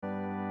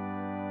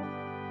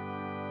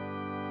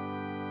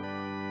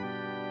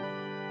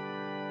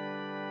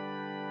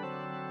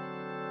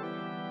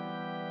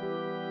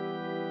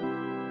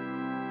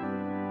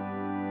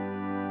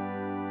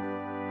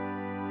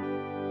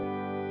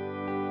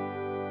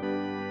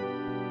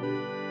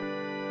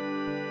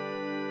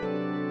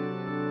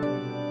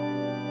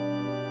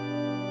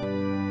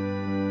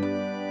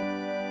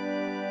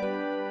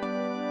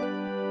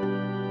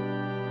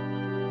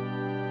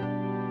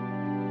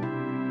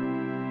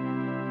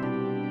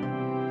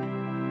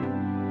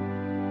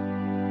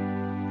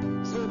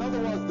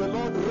the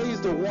Lord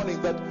raised a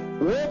warning that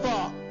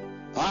whoever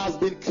has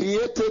been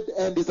created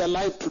and is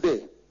alive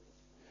today,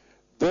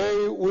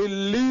 they will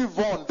live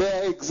on.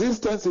 Their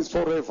existence is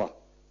forever.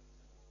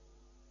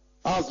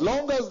 As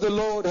long as the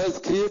Lord has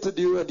created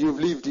you and you've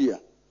lived here,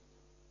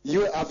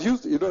 I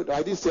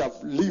didn't say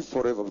I've lived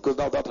forever, because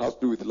now that has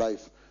to do with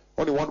life.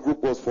 Only one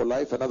group goes for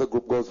life, another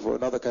group goes for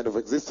another kind of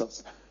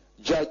existence.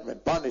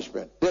 Judgment,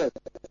 punishment, death,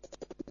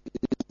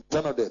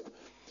 eternal death.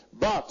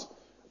 But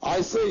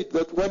I said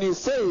that when he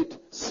said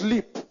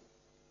sleep,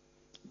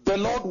 the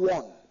Lord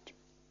warned.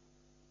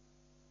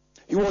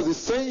 He was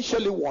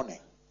essentially warning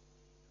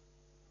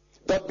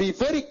that be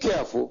very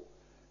careful.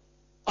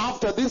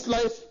 After this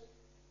life,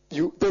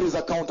 there is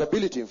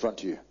accountability in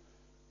front of you.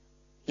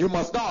 You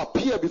must now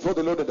appear before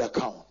the Lord and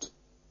account.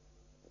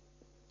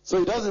 So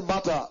it doesn't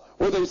matter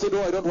whether you say,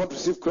 no, I don't want to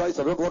receive Christ,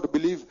 I don't want to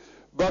believe.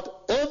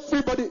 But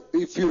everybody,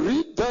 if you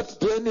read that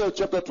Daniel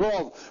chapter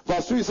 12,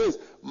 verse 2, it says,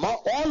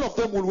 all of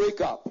them will wake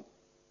up.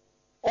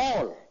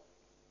 All.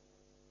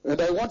 And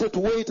I wanted to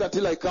wait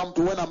until I come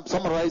to when I'm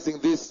summarizing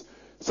this,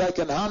 so I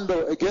can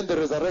handle again the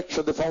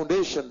resurrection, the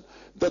foundation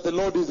that the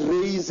Lord is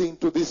raising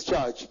to this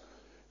church.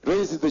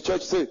 Raising the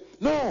church, say,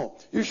 no,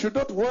 you should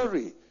not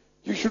worry.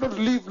 You should not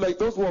live like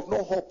those who have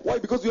no hope. Why?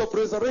 Because you have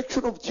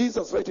resurrection of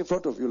Jesus right in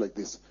front of you like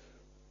this.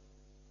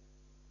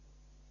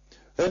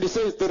 And he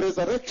says the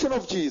resurrection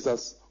of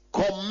Jesus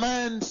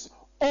commands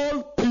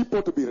all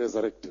people to be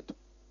resurrected.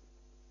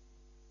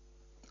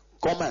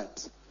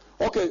 Commands.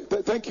 Okay,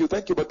 thank you.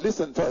 But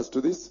listen first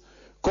to this.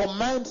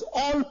 Commands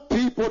all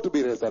people to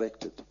be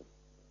resurrected.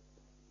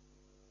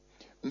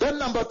 Then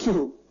number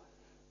 2,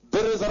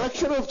 the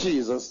resurrection of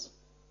Jesus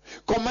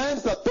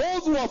commands that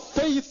those who are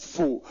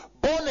faithful,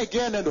 born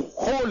again and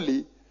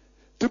holy,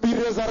 to be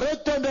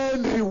resurrected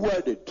and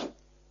rewarded.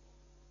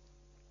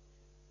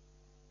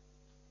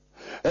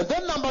 And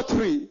then number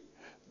 3,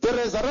 the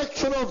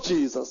resurrection of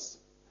Jesus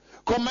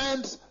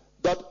commands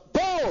that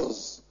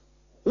those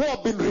who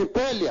have been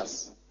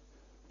rebellious,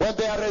 when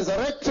they are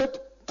resurrected,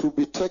 to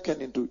be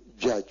taken into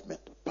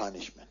judgment,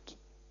 punishment.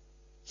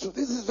 So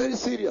this is very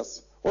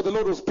serious. What the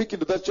Lord was speaking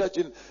to that church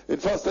in 1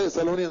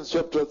 Thessalonians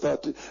chapter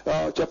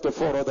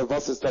 4,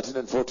 verses 13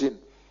 and 14.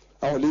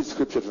 Our lead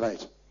scripture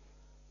tonight.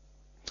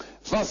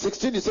 Verse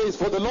 16, he says,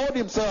 for the Lord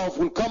himself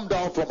will come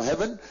down from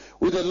heaven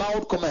with a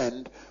loud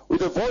command,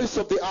 with the voice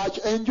of the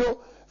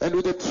archangel, and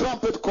with the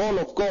trumpet call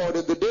of God,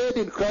 and the dead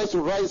in Christ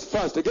will rise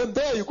first. Again,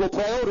 there you go,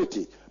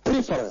 priority,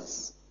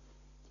 preference,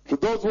 to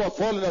those who have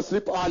fallen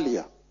asleep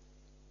earlier,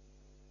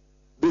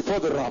 before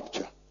the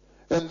rapture.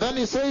 And then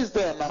he says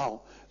there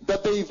now,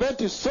 that the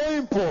event is so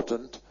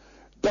important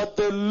that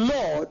the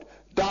Lord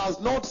does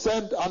not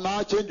send an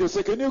archangel,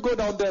 say, can you go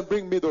down there and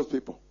bring me those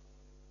people?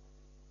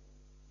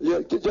 Yeah,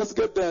 just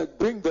get there,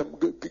 bring them,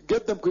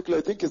 get them quickly.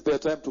 I think it's their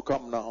time to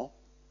come now.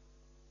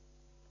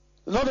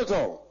 Not at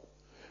all.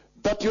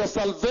 That your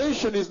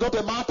salvation is not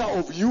a matter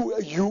of you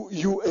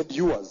and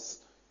yours.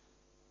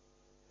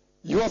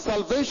 Your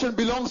salvation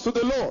belongs to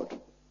the Lord.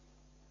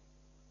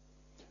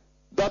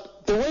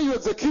 That the way you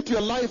execute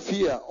your life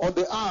here on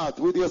the earth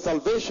with your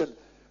salvation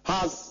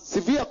has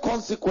severe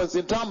consequence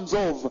in terms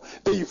of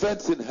the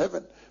events in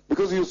heaven.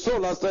 Because you saw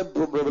last time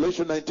from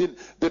Revelation 19,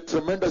 the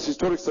tremendous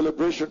historic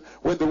celebration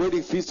when the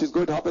wedding feast is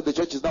going to happen. The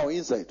church is now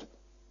inside.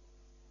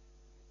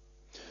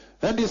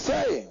 And he's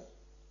saying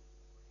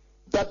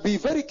that be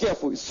very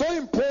careful. It's so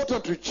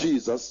important to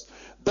Jesus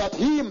that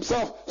he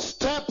himself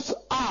steps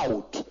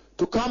out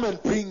to come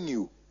and bring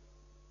you.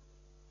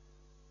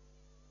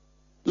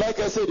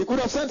 Like I said, he could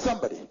have sent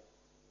somebody.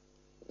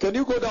 Can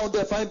you go down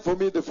there, find for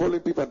me the following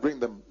people and bring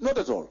them? Not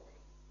at all.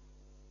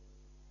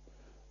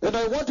 And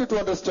I want you to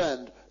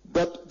understand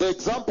that the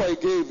example I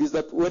gave is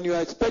that when you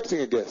are expecting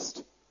a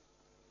guest,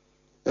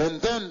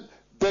 and then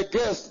that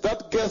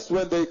guest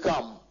when they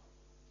come,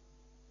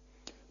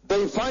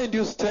 they find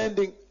you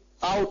standing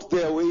out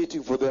there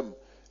waiting for them.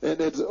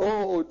 And it's,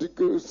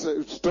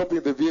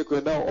 stopping the vehicle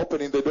and now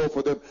opening the door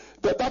for them.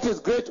 That is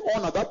great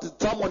honor. That is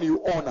someone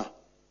you honor.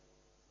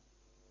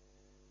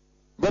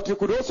 But you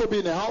could also be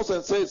in a house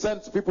and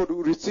send people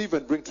to receive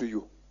and bring to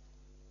you.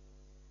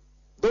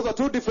 Those are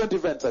two different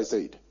events, I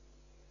said.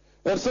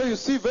 And so you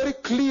see very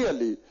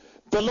clearly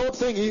the Lord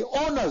saying he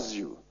honors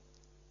you.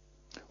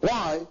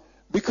 Why?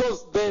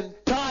 Because the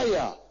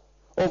entire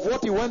of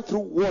what he went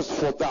through was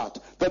for that.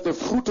 That the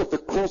fruit of the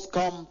cross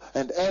come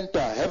and enter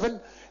heaven.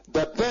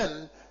 That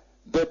then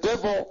the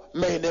devil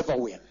may never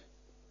win.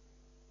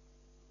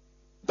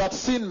 That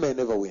sin may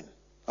never win.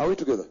 Are we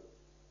together?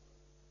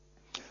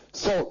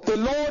 So the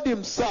Lord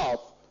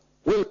himself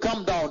will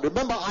come down.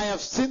 Remember, I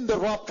have seen the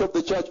rapture of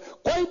the church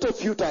quite a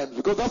few times,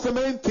 because that's the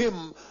main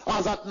theme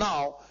as at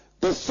now,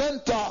 the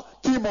center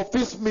theme of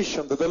this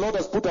mission that the Lord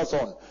has put us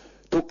on,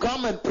 to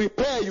come and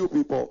prepare you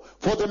people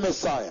for the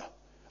Messiah.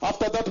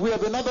 After that, we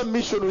have another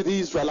mission with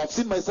Israel. I've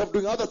seen myself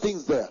doing other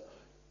things there.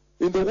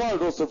 In the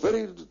world also,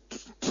 very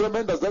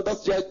tremendous.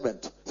 That's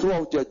judgment,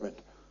 throughout judgment.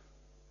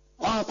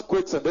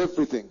 Earthquakes and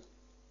everything.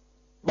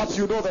 But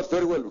you know that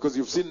very well because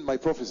you've seen my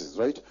prophecies,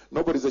 right?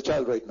 Nobody's a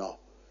child right now.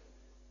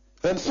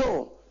 And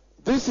so,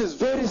 this is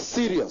very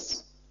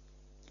serious.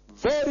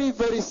 Very,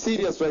 very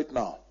serious right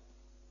now.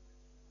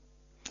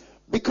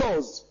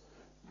 Because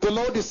the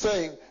Lord is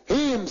saying,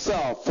 He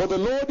Himself, for the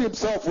Lord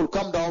Himself will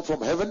come down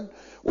from heaven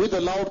with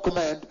a loud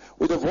command,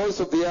 with the voice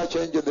of the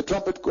archangel, and the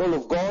trumpet call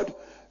of God,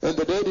 and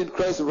the dead in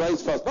Christ will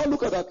rise first. Now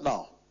look at that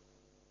now.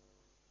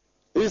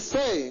 He's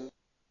saying,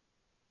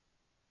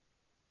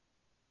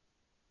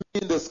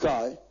 in the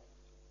sky,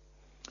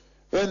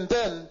 and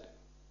then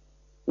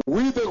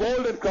with the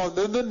golden crown,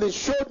 and then they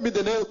showed me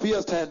the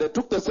nail-pierced hand. I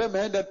took the same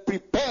hand and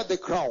prepared the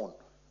crown,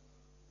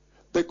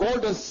 the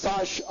golden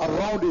sash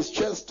around his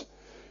chest,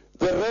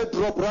 the red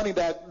rope running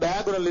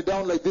diagonally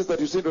down like this that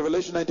you see in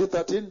Revelation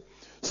 19:13.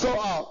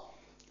 So,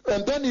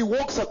 and then he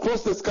walks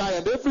across the sky,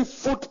 and every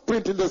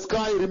footprint in the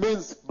sky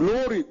remains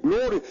glory,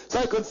 glory. So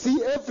I can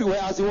see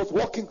everywhere as he was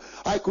walking.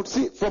 I could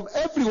see from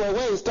everywhere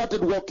where he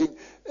started walking,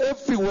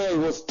 everywhere he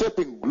was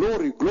stepping,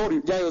 glory,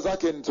 glory. Nyayo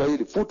zake in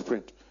Swahili,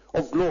 footprint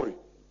of glory.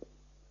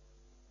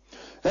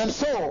 And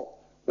so,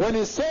 when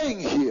he's saying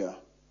here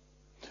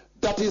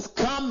that he's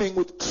coming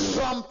with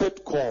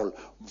trumpet call,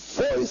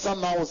 voice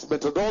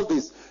announcement, and all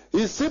this,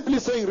 he's simply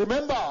saying,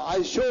 remember,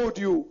 I showed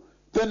you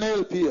the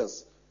nail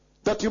pierce,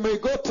 that you may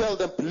go tell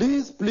them,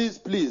 please, please,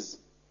 please,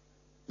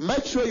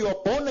 make sure you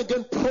are born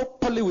again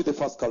properly with the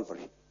first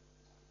Calvary.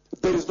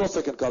 There is no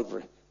second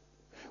Calvary.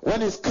 When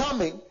he's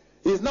coming,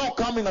 he's now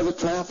coming as a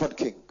triumphant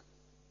king,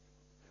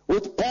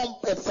 with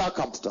pomp and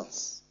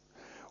circumstance,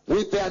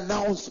 with the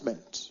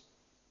announcement,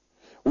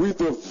 with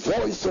the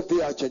voice of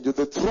the archangel,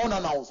 the throne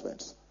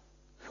announcements,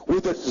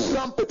 with the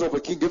trumpet of a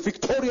king, a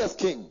victorious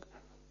king.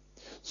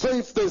 So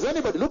if there's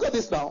anybody, look at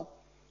this now.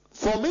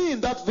 For me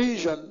in that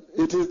vision,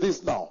 it is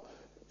this now.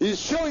 He's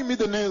showing me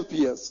the nail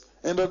pierce,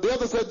 and on the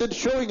other side then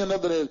showing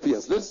another nail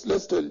pierce.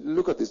 Let's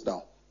look at this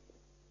now.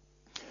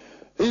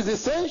 He's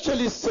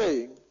essentially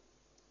saying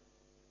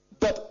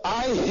that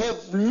I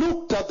have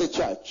looked at the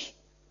church.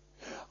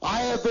 I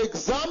have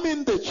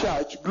examined the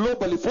church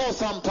globally for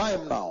some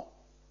time now.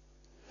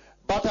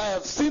 But I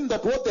have seen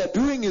that what they're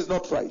doing is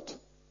not right.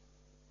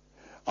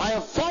 I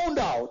have found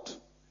out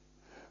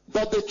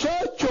that the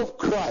Church of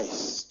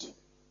Christ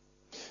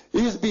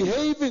is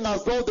behaving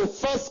as though the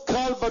first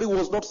Calvary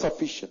was not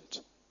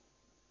sufficient.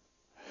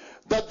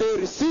 That they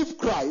receive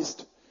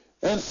Christ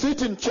and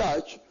sit in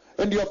church,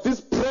 and you have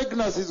these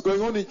pregnancies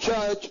going on in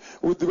church,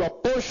 with the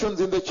abortions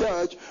in the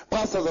church,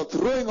 pastors are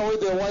throwing away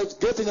their wives,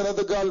 getting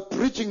another girl,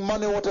 preaching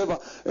money, whatever,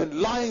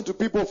 and lying to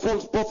people,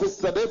 false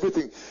prophets and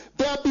everything.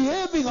 They are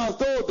behaving as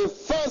though the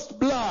first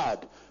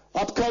blood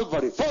at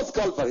Calvary, first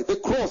Calvary, the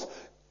cross,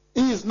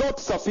 is not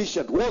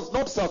sufficient, was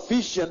not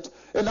sufficient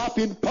enough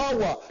in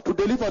power to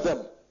deliver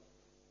them.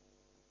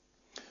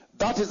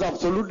 That is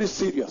absolutely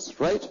serious,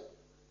 right?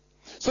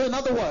 So in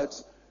other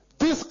words,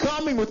 this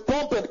coming with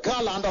pomp and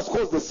color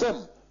underscores the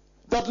same.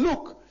 That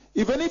look,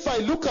 even if I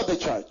look at the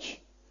church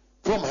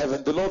from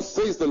heaven, the Lord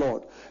says the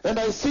Lord, and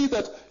I see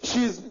that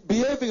she's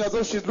behaving as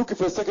though she's looking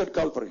for a second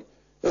Calvary,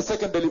 a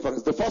second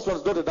deliverance. The first one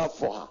is not enough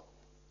for her.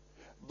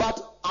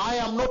 But I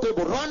am not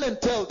able to run and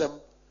tell them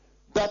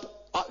that,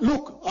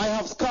 look, I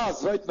have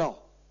scars right now.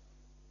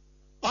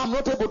 I'm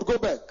not able to go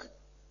back.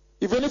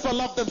 Even if I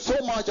love them so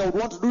much, I would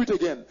want to do it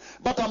again.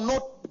 But I'm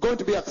not going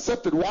to be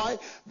accepted. Why?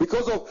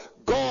 Because of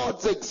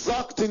God's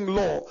exacting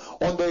law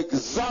on the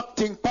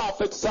exacting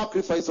perfect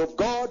sacrifice of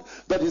God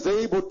that is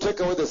able to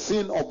take away the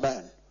sin of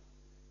man.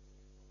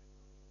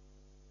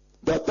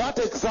 That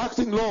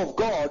exacting law of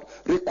God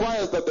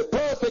requires that the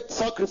perfect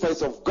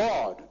sacrifice of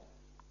God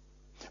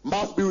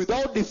must be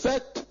without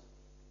defect,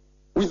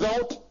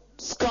 without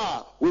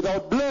scar,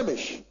 without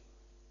blemish.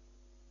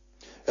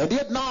 And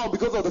yet now,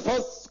 because of the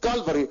first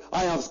Calvary,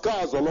 I have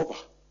scars all over.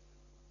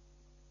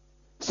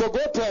 So go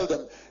tell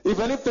them,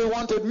 even if they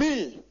wanted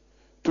me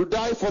to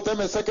die for them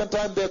a second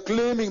time, they're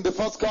claiming the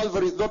first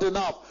Calvary is not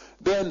enough.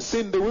 They're in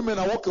sin. The women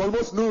are walking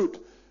almost nude,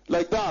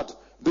 like that.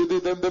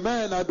 The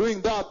men are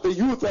doing that. The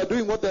youth are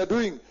doing what they're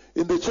doing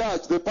in the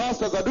church. The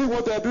pastors are doing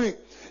what they're doing.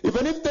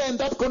 Even if they're in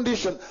that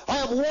condition, I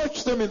have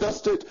watched them in that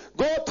state.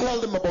 Go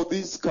tell them about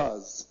these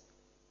scars.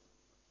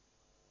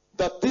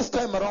 That this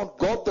time around,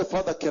 God the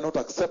Father cannot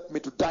accept me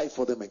to die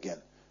for them again.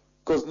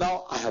 Because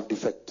now I have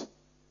defect.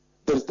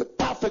 There is the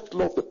perfect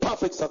love, the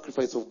perfect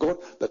sacrifice of God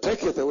that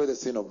taketh away the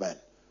sin of man.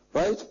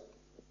 Right?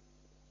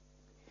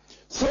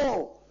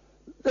 So,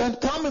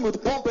 and coming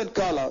with pomp and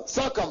color,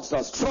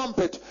 circumstance,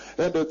 trumpet,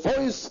 and a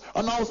voice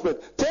announcement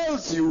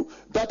tells you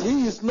that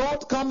he is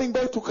not coming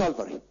back to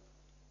Calvary.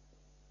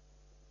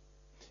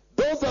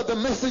 Those are the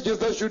messages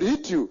that should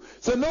hit you.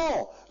 Say,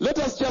 no, let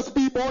us just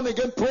be born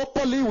again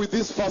properly with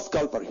this first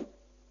Calvary.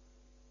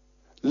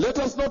 Let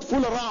us not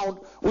fool around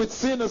with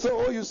sin and say,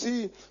 oh, you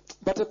see,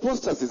 but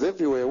apostasy is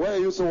everywhere. Why are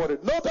you so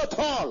worried? Not at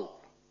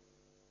all.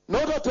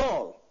 Not at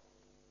all.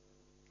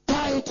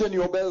 Tighten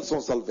your belts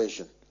on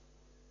salvation.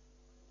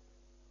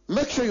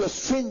 Make sure you are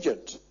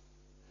stringent.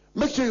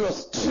 Make sure you are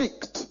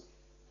strict.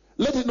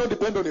 Let it not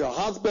depend on your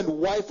husband,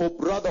 wife, or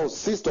brother, or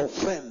sister, or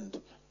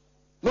friend.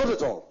 Not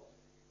at all.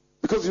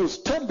 Because you'll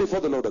stand before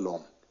the Lord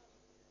alone.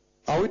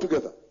 Are we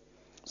together?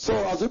 So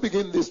as we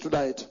begin this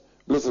tonight,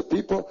 blessed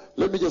people,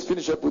 let me just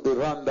finish up with the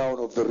rundown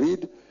of the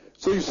read.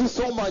 So you see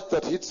so much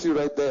that hits you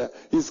right there.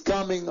 He's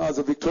coming as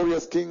a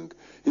victorious king.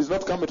 He's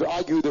not coming to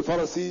argue with the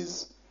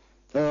Pharisees,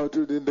 to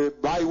the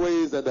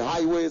byways and the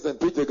highways and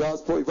preach the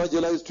gospel,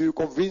 evangelize to you,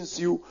 convince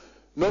you.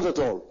 Not at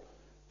all.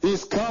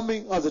 He's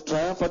coming as a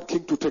triumphant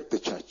king to take the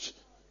church.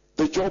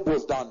 The job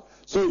was done.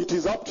 So it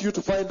is up to you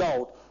to find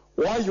out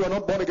why you are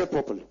not born again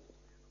properly.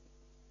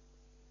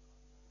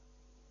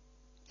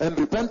 And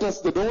repentance,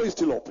 the door is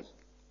still open.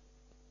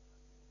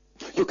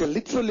 You can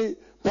literally,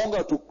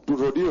 ponga to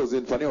rodeos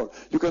in Faniol,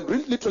 you can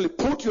literally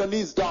put your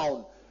knees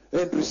down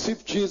and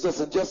receive Jesus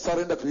and just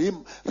surrender to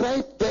him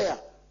right there.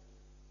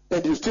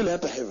 And you still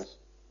enter heaven.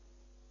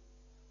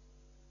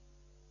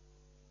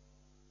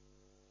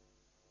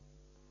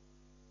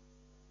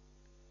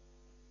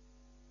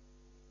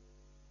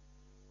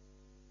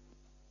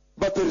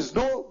 But there is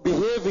no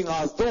behaving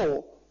as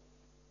though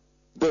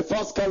the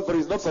first Calvary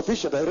is not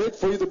sufficient. I read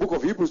for you the book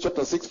of Hebrews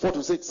chapter 6,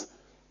 4-6.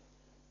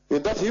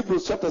 In that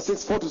Hebrews chapter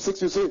 6,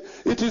 4-6, you say,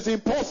 it is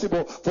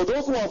impossible for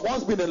those who have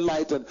once been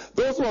enlightened,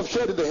 those who have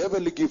shared in the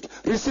heavenly gift,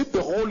 received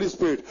the Holy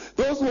Spirit,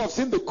 those who have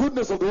seen the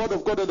goodness of the Word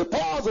of God and the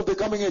powers of the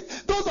coming age.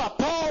 Those are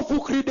powerful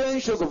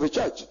credentials of the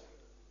church.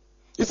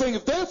 He's saying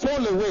if they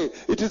fall away,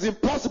 it is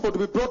impossible to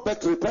be brought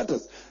back to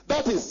repentance.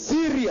 That is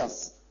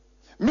serious.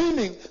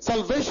 Meaning,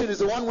 salvation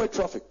is a one-way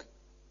traffic.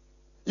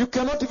 You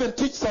cannot even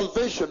teach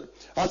salvation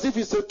as if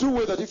it's a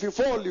two-way, that if you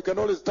fall, you can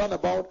always turn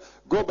about,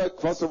 go back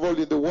first of all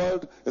in the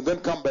world, and then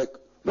come back.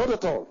 Not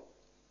at all.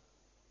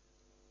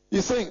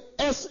 He's saying,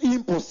 es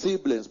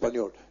imposible in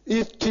Spanish.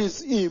 It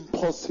is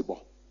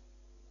impossible.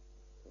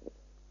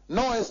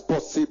 No es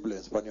posible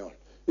in Spanish.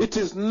 It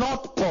is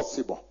not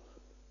possible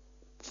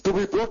to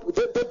be brought.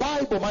 The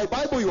Bible, my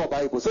Bible, your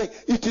Bible, saying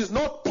it is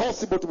not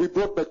possible to be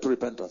brought back to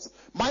repentance.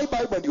 My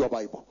Bible and your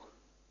Bible.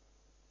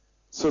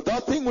 So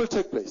that thing will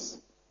take place.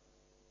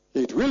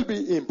 It will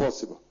be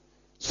impossible.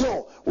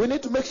 So, we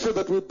need to make sure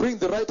that we bring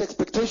the right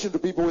expectation to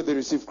people when they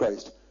receive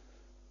Christ.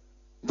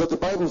 That the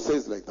Bible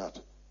says like that.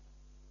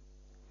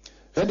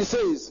 And he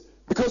says,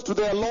 because to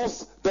their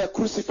loss, they are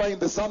crucifying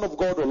the Son of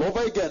God all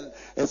over again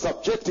and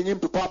subjecting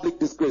him to public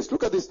disgrace.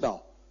 Look at this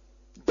now.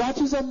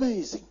 That is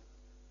amazing.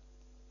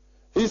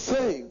 He's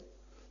saying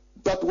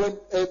that when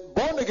a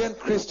born-again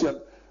Christian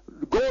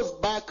goes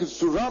back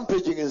to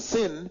rampaging in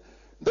sin,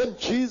 then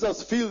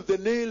Jesus feels the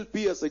nail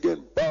pierce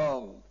again.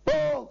 Bang,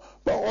 bang,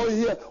 bang. Oh,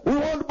 here, we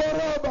want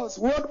Barabbas,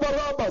 we want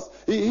Barabbas.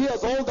 He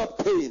hears all that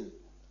pain.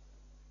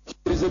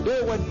 There is a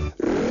day when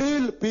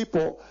real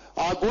people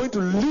are going to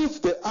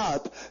leave the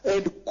earth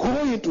and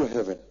go into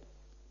heaven.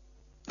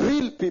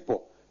 Real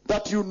people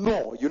that you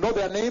know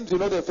their names, you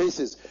know their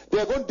faces. They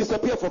are going to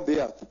disappear from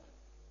the earth.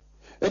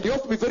 And you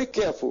have to be very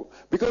careful,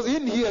 because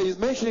in here he's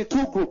mentioning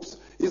two groups.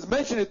 He's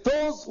mentioning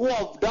those who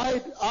have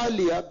died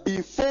earlier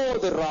before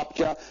the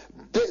rapture.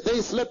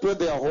 They slept when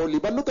they are holy.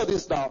 But look at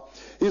this now.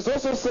 He's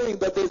also saying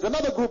that there's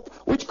another group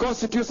which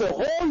constitutes a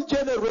whole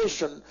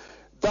generation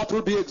that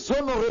will be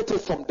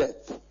exonerated from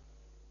death.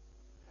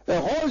 A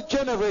whole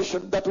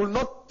generation that will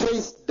not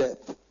taste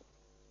death.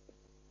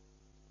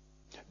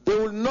 They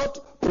will not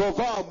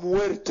provar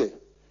muerte.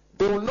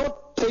 They will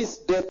not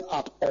taste death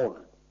at all.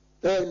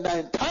 An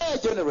entire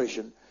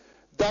generation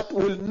that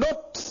will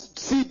not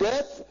see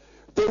death.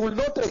 They will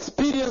not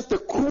experience the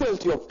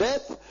cruelty of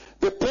death,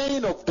 the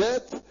pain of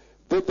death,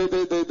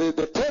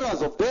 the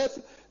terrors of death.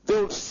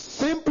 They will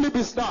simply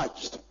be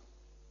snatched.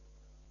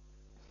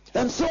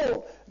 And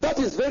so, that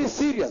is very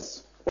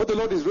serious, what the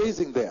Lord is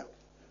raising there.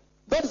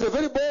 That is a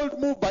very bold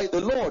move by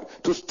the Lord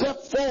to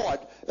step forward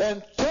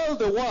and tell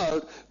the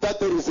world that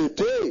there is a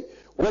day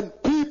when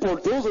people,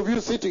 those of you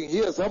sitting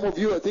here, some of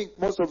you, I think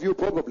most of you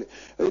probably,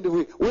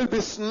 will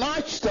be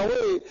snatched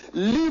away,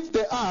 leave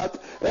the earth,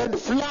 and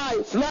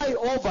fly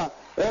over,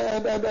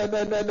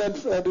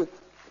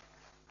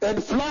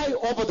 and fly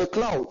over the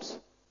clouds,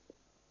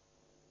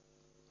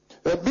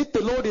 and meet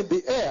the Lord in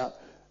the air,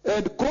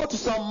 and go to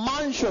some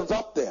mansions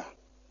up there.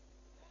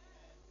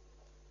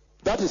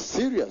 That is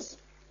serious.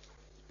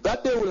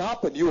 That day will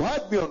happen. You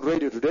heard me on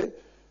radio today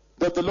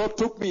that the Lord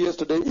took me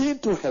yesterday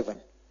into heaven.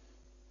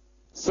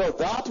 So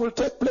that will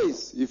take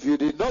place. If you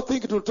did not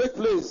think it will take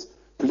place,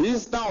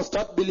 please now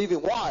start believing.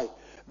 Why?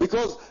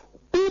 Because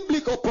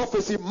biblical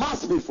prophecy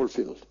must be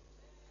fulfilled.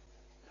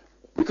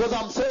 Because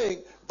I'm saying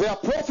there are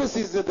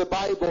prophecies in the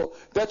Bible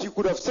that you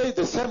could have said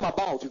the same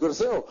about. You could have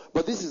said, oh,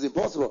 but this is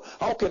impossible.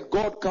 How can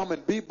God come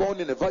and be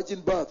born in a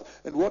virgin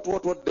birth and what,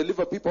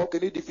 deliver people? How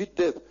can he defeat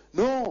death?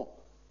 No.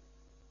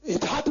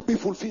 It had to be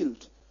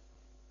fulfilled.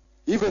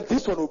 Even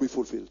this one will be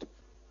fulfilled.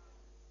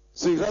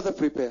 So you rather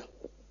prepare.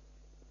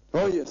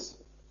 Oh yes.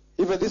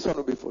 Even this one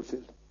will be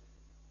fulfilled.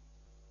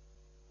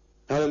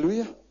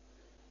 Hallelujah.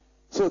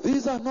 So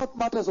these are not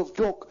matters of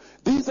joke.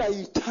 These are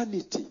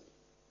eternity.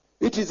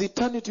 It is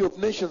eternity of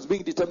nations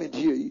being determined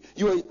here.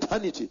 Your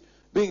eternity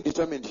being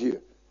determined here.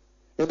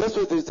 And that's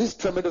why there's this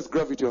tremendous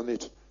gravity on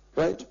it.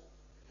 Right?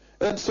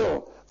 And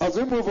so, as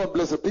we move on,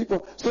 blessed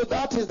people, so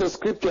that is the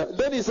scripture.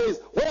 Then he says,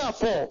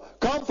 wherefore,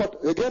 comfort,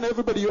 again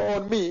everybody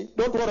on me,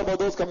 don't worry about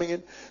those coming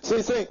in. So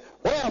he's saying,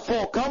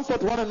 wherefore,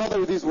 comfort one another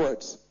with these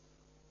words.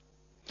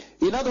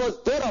 In other words,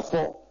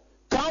 therefore,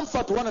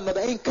 comfort one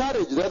another,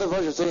 encourage. The other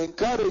version says,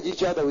 encourage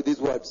each other with these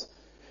words.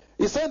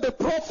 He said the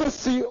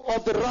prophecy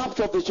of the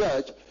rapture of the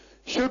church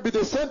should be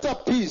the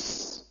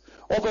centerpiece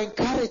of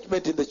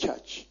encouragement in the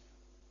church.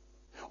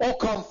 Or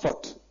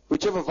comfort,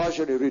 whichever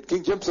version you read.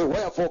 King James says,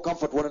 wherefore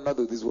comfort one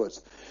another with these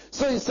words.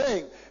 So he's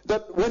saying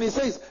that when he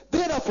says,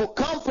 therefore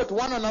comfort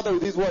one another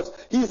with these words,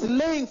 he's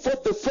laying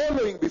forth the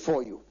following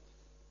before you.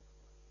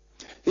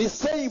 He's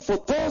saying for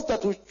those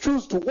that will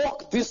choose to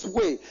walk this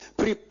way,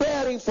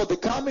 preparing for the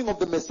coming of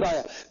the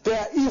Messiah,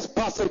 there is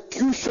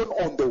persecution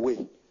on the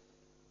way.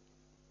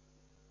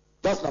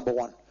 That's number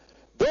one.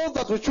 Those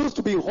that will choose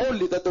to be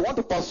holy, that they want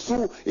to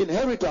pursue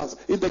inheritance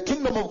in the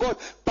kingdom of God,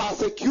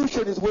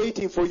 persecution is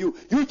waiting for you.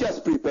 You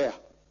just prepare.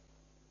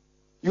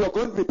 You are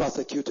going to be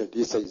persecuted,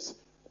 he says.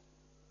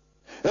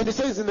 And he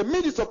says in the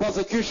midst of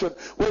persecution,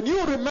 when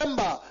you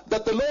remember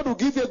that the Lord will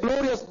give you a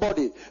glorious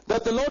body,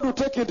 that the Lord will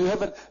take you to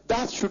heaven,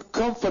 that should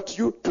comfort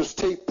you to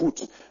stay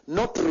put,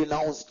 not to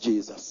renounce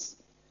Jesus.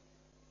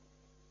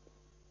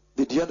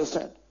 Did you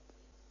understand?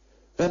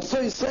 And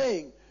so he's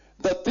saying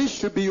that this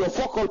should be your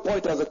focal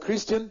point as a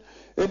Christian,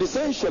 and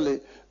essentially,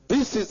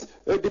 this is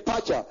a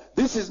departure.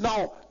 This is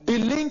now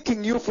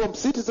delinking you from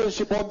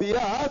citizenship on the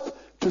earth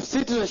to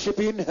citizenship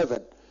in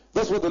heaven.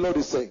 That's what the Lord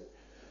is saying.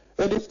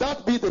 And if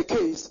that be the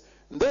case,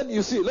 then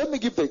you see, let me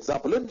give the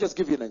example. Let me just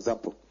give you an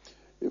example.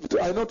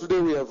 I know today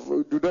we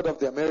do not have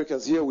the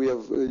Americans here. We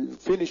have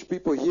Finnish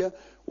people here.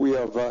 We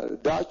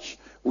have Dutch.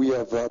 We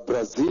have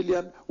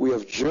Brazilian. We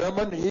have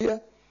German here.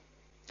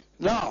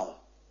 Now,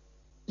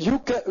 you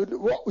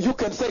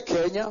can say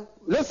Kenya.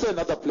 Let's say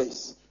another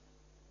place.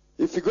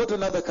 If you go to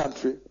another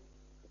country,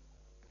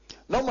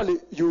 normally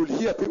you will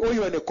hear people, or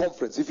you're in a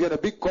conference. If you're in a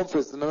big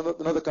conference in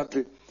another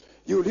country,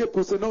 you will hear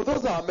people say, no,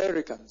 those are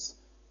Americans.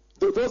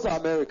 Those are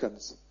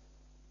Americans.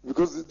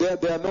 Because they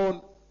are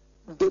known,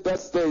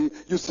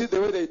 you see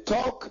the way they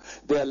talk,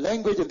 their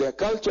language and their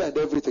culture and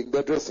everything,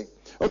 their dressing.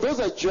 Oh, those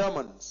are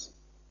Germans.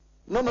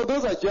 No,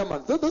 those are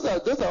Germans. Those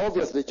are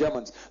obviously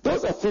Germans.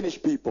 Those are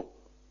Finnish people.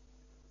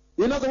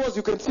 In other words,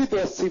 you can see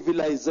their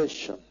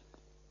civilization.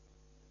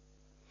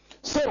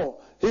 So,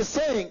 he's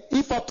saying,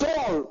 if at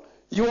all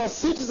your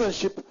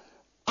citizenship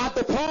at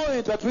the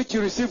point at which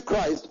you receive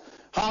Christ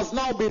has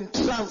now been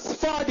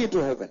transferred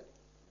into heaven,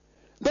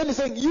 then he's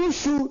saying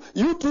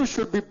you too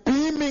should be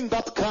beaming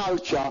that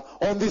culture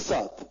on this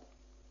earth.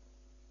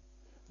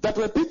 That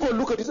when people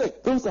look at you, say,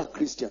 those are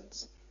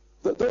Christians.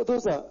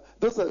 Those are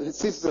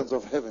citizens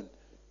of heaven.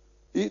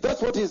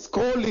 That's what he's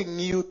calling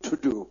you to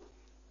do.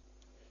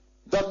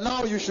 That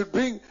now you should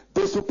bring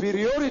the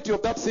superiority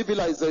of that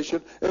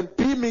civilization and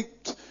beam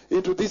it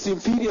into this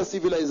inferior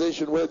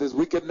civilization where there's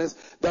wickedness,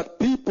 that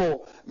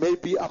people may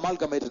be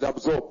amalgamated,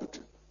 absorbed.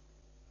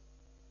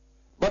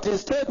 But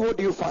instead, what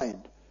do you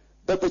find?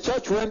 That the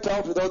church went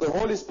out without the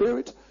Holy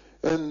Spirit,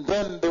 and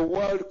then the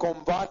world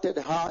converted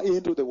her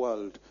into the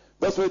world.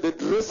 That's why the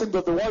dressings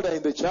of the world are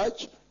in the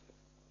church.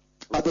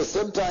 At the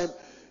same time,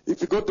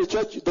 if you go to the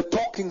church, the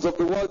talkings of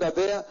the world are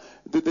there.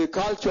 The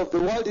culture of the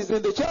world is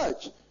in the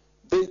church.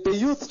 The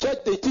youth church,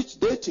 they teach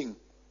dating.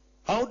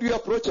 How do you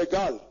approach a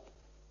girl?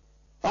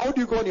 How do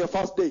you go on your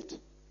first date?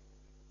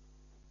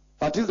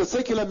 Until the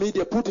secular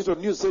media put it on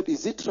news, said,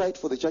 is it right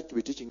for the church to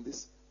be teaching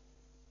this?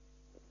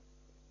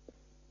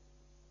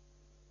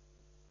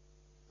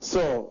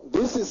 So,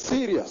 this is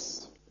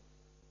serious.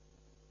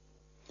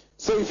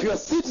 So if you are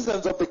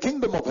citizens of the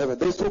kingdom of heaven,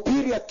 there is a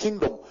superior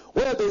kingdom,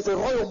 where there is a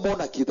royal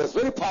monarchy that's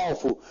very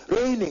powerful,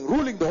 reigning,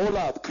 ruling the whole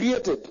earth,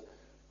 created.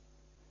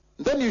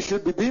 Then you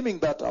should be beaming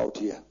that out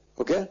here.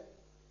 Okay?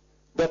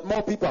 That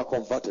more people are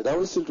converted. Are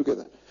we still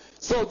together?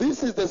 So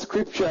this is the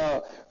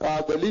scripture,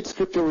 the lead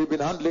scripture we've been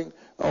handling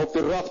of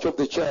the rapture of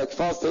the church.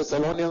 1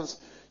 Thessalonians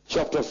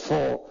chapter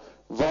 4,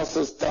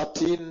 verses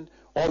 13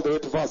 all the way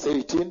to verse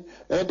 18,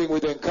 ending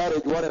with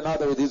encourage one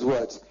another with these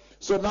words.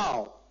 So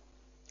now,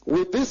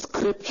 with this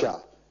scripture,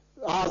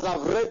 as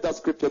I've read that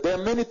scripture, there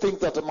are many things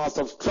that must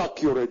have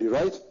struck you already,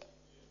 right?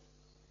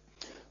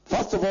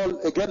 First of all,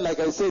 again, like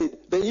I said,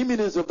 the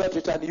imminence of that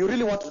return, you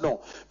really want to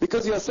know.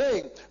 Because you are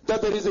saying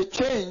that there is a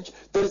change,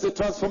 there is a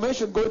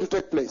transformation going to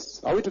take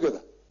place. Are we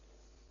together?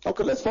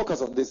 Okay, let's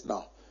focus on this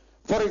now.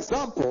 For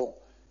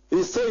example,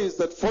 he says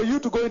that for you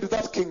to go into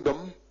that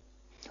kingdom,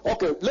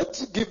 okay,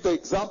 let's give the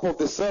example of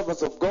the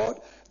servants of God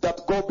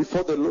that go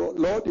before the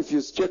Lord. If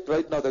you check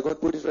right now, they're going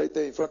to put it right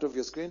there in front of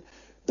your screen.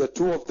 The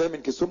two of them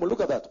in Kisumu. Look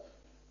at that.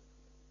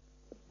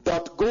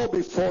 That go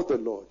before the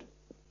Lord.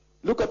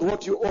 Look at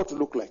what you ought to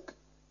look like.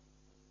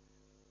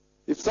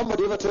 If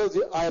somebody ever tells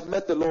you, I have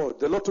met the Lord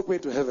took me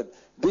to heaven,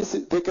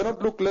 they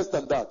cannot look less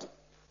than that.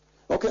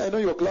 Okay, I know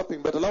you're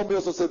clapping, but allow me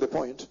also to say the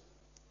point.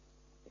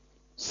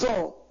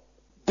 So,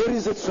 there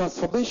is a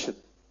transformation.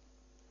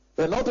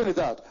 And not only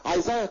that,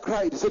 Isaiah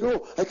cried. He said,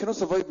 oh, I cannot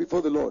survive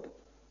before the Lord.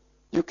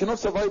 You cannot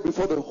survive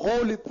before the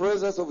holy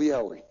presence of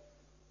Yahweh.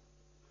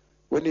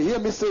 When you hear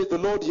me say, the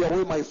Lord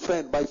Yahweh, my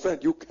friend,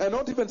 you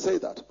cannot even say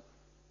that.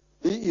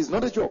 He is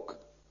not a joke.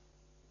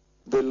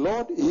 The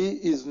Lord, He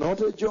is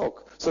not a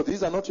joke. So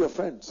these are not your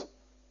friends.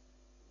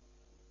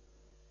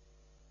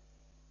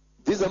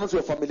 These are not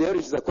your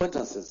familiarities,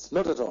 acquaintances.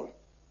 Not at all.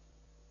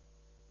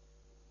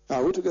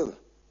 Are we together?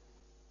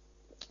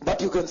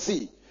 But you can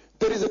see,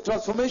 there is a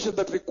transformation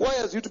that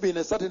requires you to be in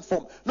a certain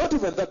form. Not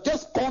even that,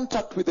 just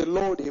contact with the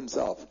Lord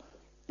himself.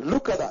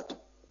 Look at that.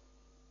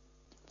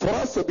 For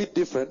us, a bit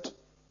different.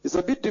 It's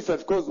a bit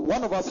different because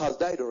one of us has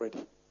died already.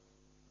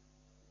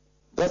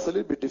 That's a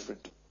little bit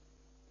different.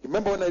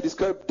 Remember when I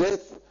described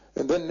death,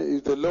 and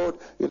then the Lord,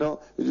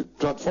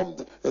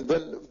 transformed, and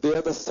then the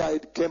other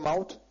side came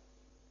out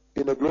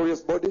in a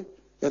glorious body,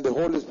 and the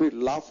Holy Spirit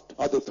laughed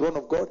at the throne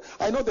of God.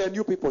 I know there are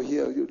new people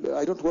here.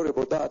 I don't worry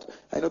about that.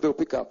 I know they'll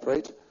pick up,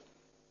 right?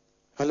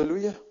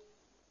 Hallelujah.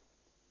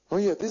 Oh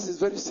yeah, this is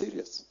very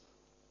serious.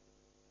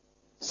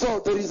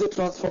 So there is a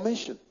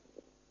transformation.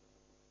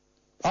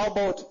 How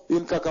about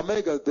in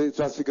Kakamega, the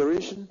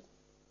transfiguration?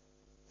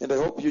 And I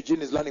hope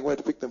Eugene is learning where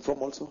to pick them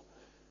from also.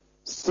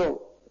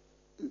 So,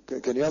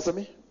 can you answer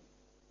me?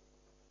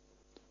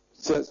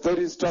 So there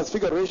is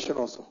transfiguration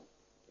also.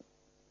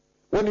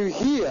 When you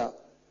hear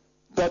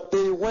that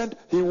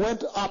he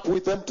went up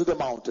with them to the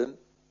mountain,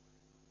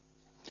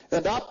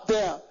 and up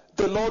there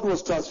the Lord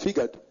was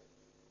transfigured.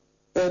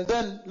 And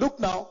then,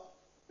 look now,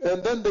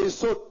 and then they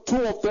saw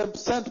two of them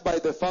sent by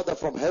the Father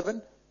from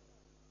heaven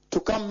to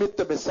come meet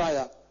the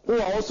Messiah, who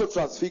are also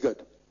transfigured.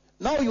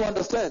 Now you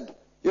understand.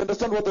 You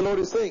understand what the Lord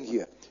is saying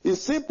here.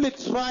 He's simply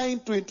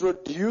trying to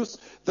introduce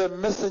the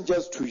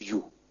messengers to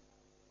you.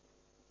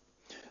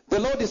 The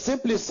Lord is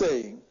simply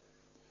saying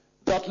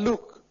that,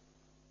 look,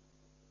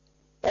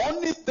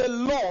 only the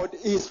Lord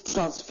is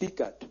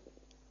transfigured.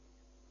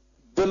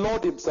 The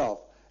Lord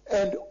himself.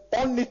 And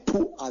only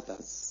two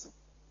others.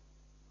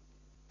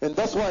 And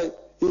that's why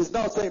he's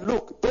now saying,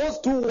 look, those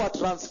two who are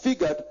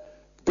transfigured,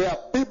 they are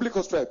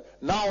biblical strength.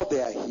 Now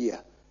they are here.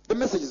 The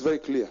message is very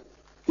clear.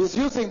 He's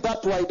using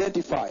that to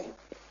identify.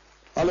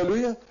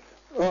 Hallelujah.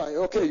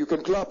 Okay, you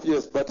can clap,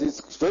 yes, but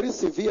it's very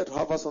severe to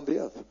have us on the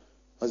earth,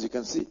 as you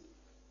can see.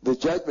 The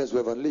judgments we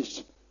have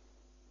unleashed.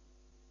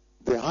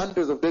 The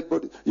hundreds of dead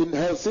bodies. In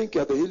Helsinki,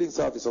 at the healing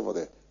service over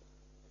there.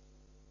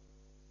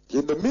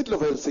 In the middle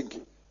of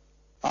Helsinki,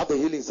 at the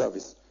healing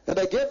service. And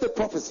I gave the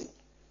prophecy.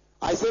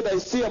 I said, I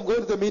see I'm going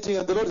to the meeting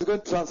and the Lord is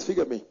going to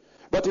transfigure me.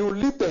 But he will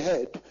lift the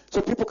head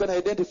so people can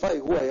identify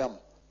who I am.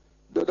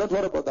 Don't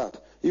worry about that.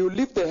 He will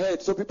lift the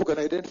head so people can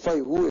identify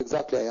who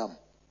exactly I am.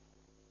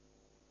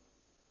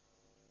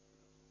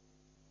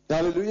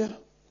 Hallelujah.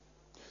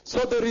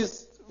 So there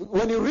is,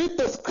 when you read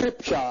the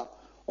scripture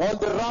on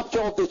the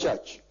rapture of the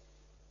church,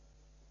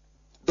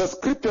 the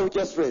scripture we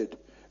just read,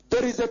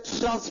 there is a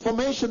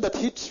transformation that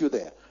hits you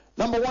there.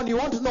 Number one, you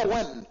want to know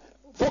when.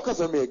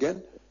 Focus on me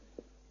again.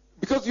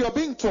 Because you are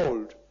being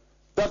told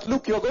that,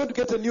 look, you are going to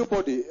get a new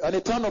body, an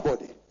eternal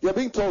body. You are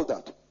being told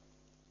that.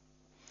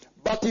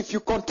 But if you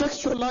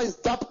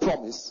contextualize that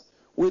promise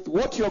with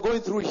what you are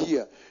going through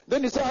here,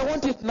 then you say, I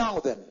want it now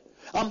then.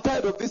 I'm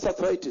tired of this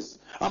arthritis.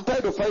 I'm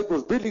tired of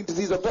fibrosis, bleeding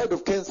disease. I'm tired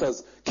of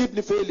cancers,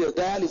 kidney failure,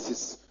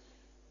 dialysis.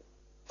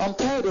 I'm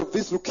tired of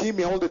this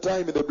leukemia all the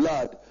time in the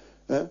blood.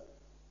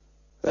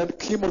 And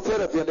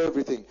chemotherapy and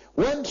everything.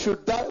 When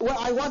should that? Well,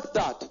 I want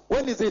that.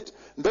 When is it?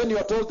 Then you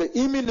are told the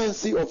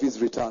imminency of his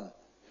return.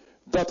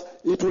 That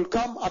it will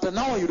come at an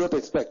hour you don't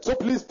expect. So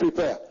please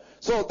prepare.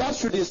 So that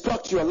should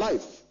instruct your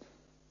life.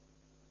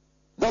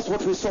 That's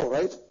what we saw,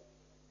 right?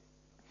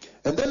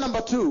 And then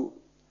number two,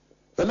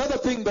 another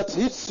thing that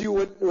hits you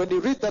when you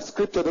read that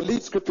scripture, the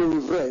lead scripture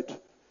we've read,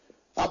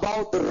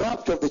 about the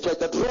rapture of the church,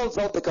 that rolls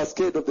out the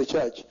cascade of the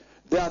church,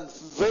 the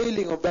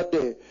unveiling of that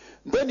day.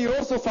 Then you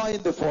also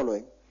find the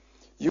following.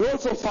 You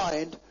also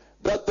find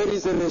that there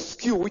is a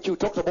rescue, which you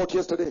talked about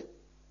yesterday.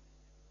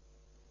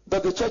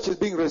 That the church is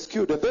being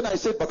rescued. And then I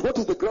said, but what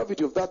is the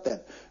gravity of that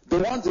then? The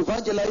ones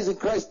evangelizing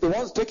Christ, the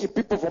ones taking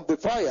people from the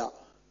fire,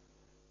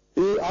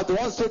 are the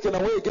ones taken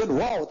away again.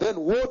 Wow, then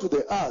woe to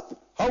the earth.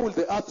 How will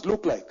the earth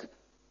look like?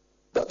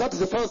 That is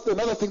the first,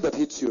 another thing that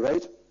hits you,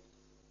 right?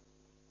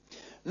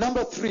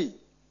 Number three,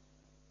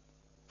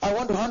 I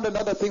want to hand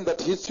another thing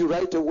that hits you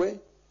right away.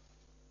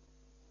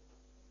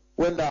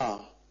 When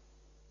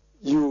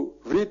you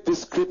read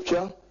this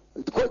scripture,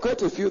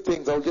 quite a few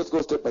things. I'll just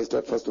go step by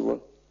step first of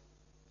all.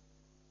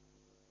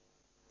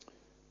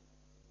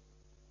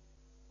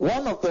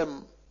 One of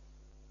them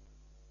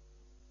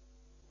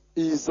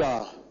is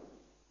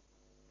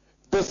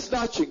the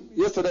snatching.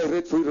 Yesterday I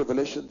read for you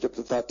Revelation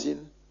chapter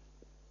 13.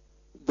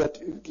 That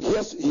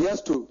he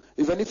has to,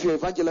 even if you're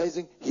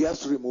evangelizing, he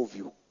has to remove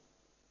you.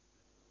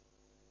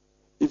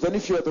 Even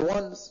if you're the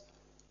ones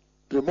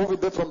removing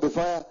them from the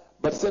fire,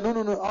 but say,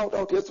 no,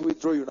 out, let's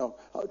withdraw you now.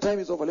 Time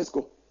is over, let's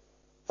go.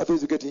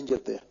 Otherwise you get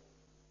injured there.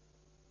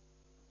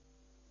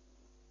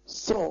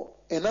 So,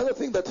 another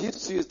thing that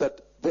hits you is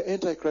that the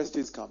Antichrist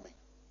is coming.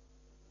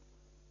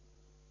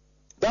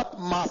 That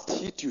must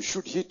hit you,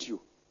 should hit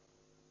you.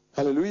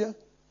 Hallelujah.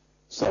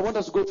 So I want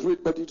us to go through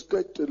it, but it's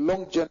quite a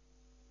long journey.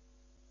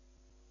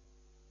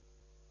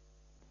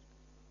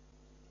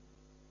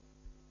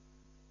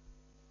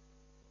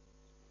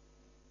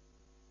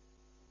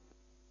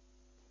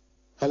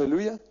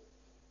 Hallelujah.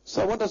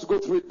 So I want us to go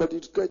through it, but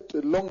it's quite a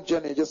long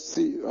journey. Just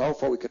see how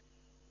far we can.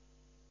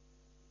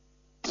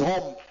 It's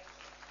home.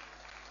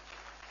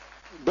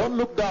 Don't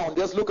look down.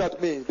 Just look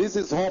at me. This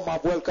is home.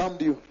 I've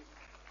welcomed you.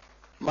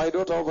 My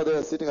daughter over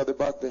there sitting at the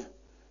back there.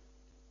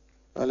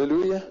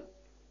 Hallelujah.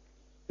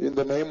 In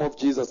the name of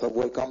Jesus, I've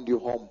welcomed you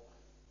home.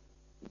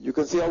 You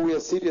can see how we are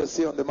serious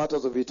here on the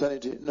matters of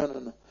eternity.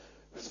 No.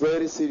 It's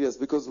very serious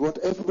because we want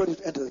everybody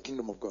to enter the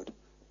kingdom of God.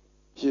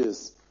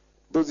 Yes.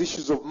 Those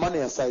issues of money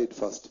aside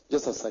first.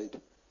 Just aside.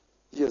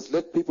 Yes,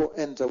 let people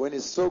enter. When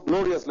it's so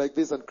glorious like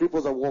this and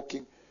cripples are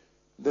walking,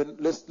 then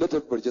let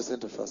everybody just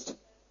enter first.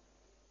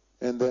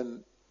 And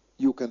then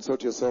you can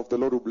sort yourself. The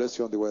Lord will bless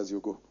you on the way as you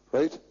go.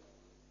 Right?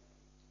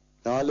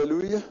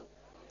 Hallelujah.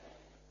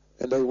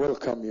 And I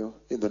welcome you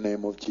in the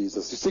name of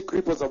Jesus. You see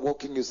cripples are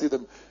walking, you see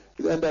them.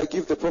 And I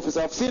give the prophecy.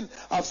 I've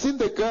seen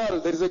the girl.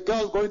 There is a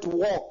girl going to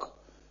walk.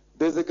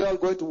 There's a girl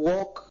going to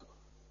walk.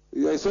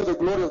 I saw the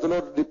glory of the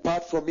Lord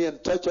depart from me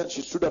and touch her, and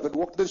she stood up and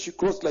walked. Then she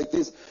crossed like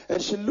this. And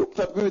she looked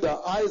at me with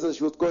her eyes as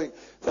she was going.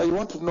 So you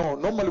want to know,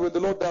 normally when the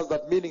Lord does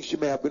that, meaning she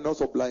may have been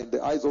also blind.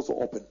 The eyes also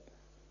open.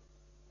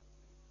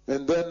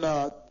 And then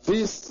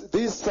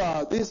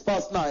this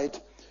past night,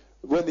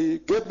 when he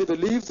gave me the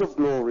leaves of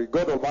glory,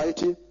 God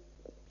Almighty,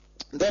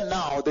 then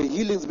now the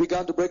healings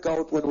began to break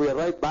out when we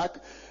arrived back.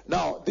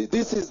 Now,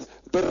 this is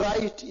the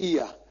right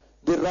ear.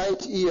 The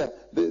right ear.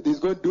 He's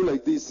going to do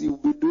like this. He'll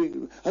be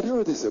doing, I don't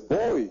know if it's a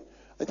boy.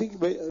 I think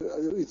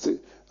it's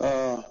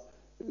a,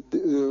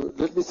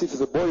 let me see if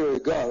it's a boy or a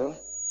girl.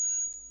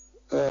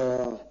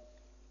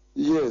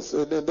 Yes,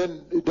 and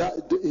then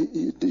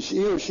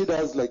he or she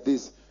does like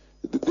this.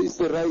 It's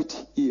the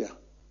right ear.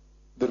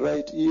 The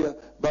right ear.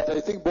 But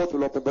I think both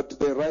will open. But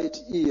the right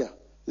ear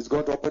is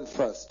going to open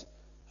first.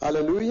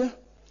 Hallelujah.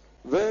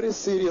 Very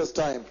serious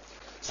time.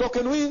 So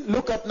can we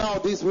look at now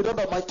this? We don't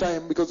have much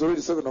time because it's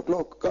already 7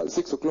 o'clock,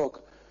 6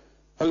 o'clock.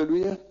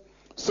 Hallelujah.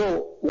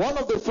 So one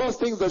of the first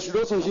things that should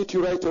also hit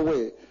you right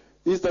away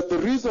is that the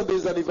reason there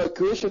is an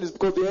evacuation is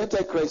because the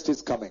Antichrist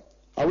is coming.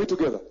 Are we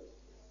together?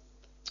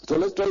 So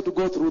let's try to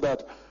go through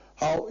that,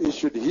 how it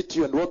should hit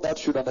you and what that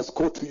should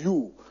underscore to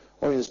you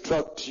or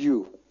instruct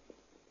you.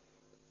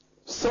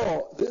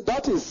 So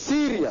that is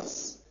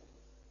serious.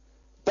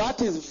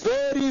 That is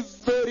very,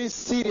 very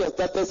serious.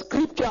 That the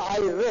scripture I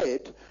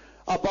read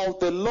about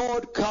the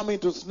Lord coming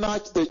to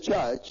snatch the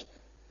church,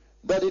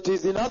 that it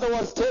is in other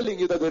words telling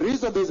you that the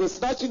reason there is a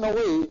snatching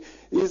away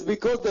is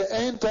because the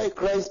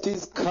Antichrist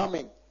is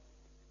coming.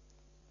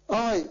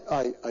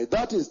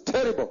 That is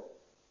terrible.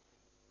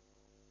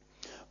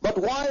 But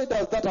why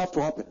does that have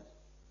to happen?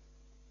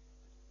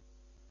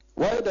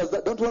 Why does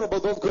that? Don't worry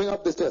about those going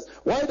up the stairs.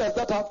 Why does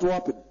that have to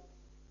happen?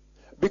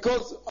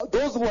 Because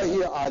those who were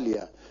here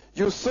earlier,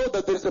 you saw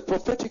that there is a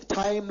prophetic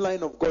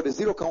timeline of God, a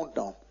zero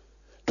countdown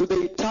to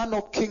the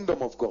eternal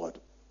kingdom of God.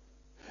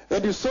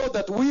 And you saw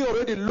that we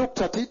already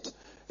looked at it,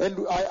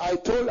 and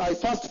I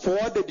fast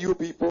forwarded you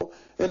people,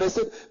 and I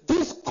said,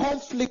 this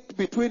conflict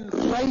between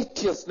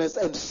righteousness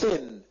and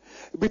sin,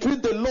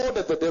 between the Lord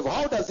and the devil,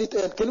 how does it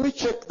end? Can we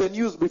check the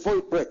news before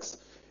it breaks?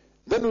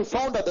 Then we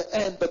found at the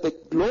end that the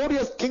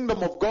glorious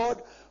kingdom of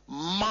God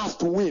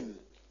must win,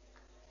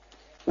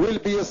 will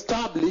be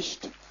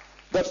established,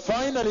 that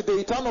finally the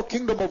eternal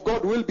kingdom of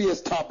God will be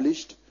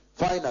established,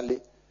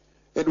 finally.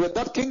 And when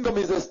that kingdom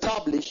is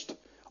established,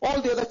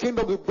 all the other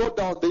kingdoms will be brought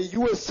down. The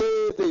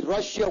USA, the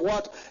Russia,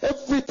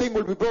 everything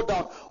will be brought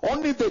down.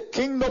 Only the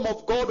kingdom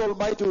of God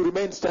Almighty will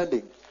remain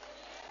standing.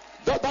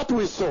 That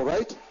we saw,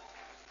 right?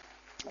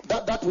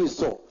 That we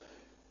saw.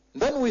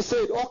 Then we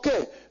said,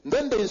 okay,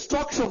 then the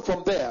instruction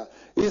from there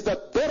is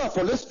that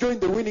therefore let's join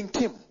the winning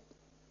team.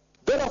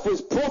 Therefore,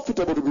 it's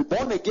profitable to be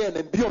born again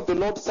and be on the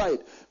Lord's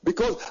side.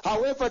 Because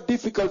however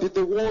difficult in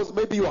the wars,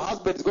 maybe your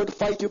husband is going to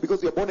fight you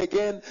because you're born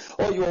again,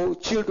 or your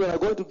children are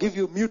going to give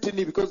you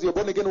mutiny because you're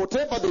born again,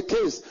 whatever the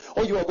case,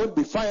 or you are going to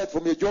be fired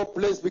from your job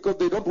place because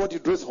they don't want you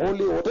to dress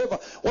holy, or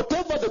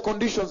whatever the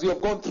conditions you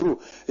have gone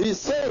through. He's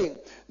saying,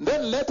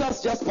 then let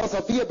us just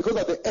persevere because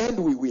at the end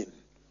we win.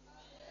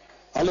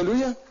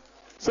 Hallelujah.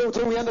 So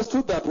we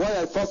understood that, why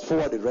I fast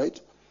forwarded, right?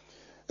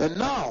 And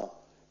now,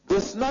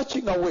 the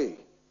snatching away.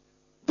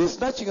 The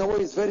snatching away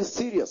is very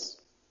serious.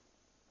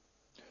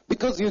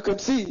 Because you can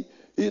see,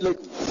 like,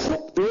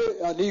 whoop, the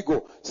way an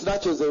ego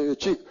snatches a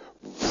chick,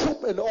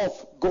 whoop, and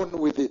off, gone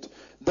with it.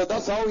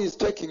 That's how he's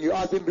taking you,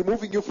 as in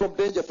removing you from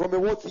danger, from a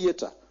war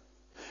theater.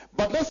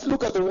 But let's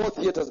look at the war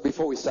theaters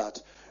before we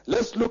start.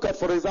 Let's look at,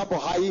 for example,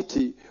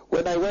 Haiti,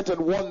 when I went and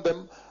warned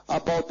them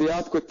about the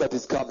earthquake that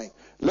is coming.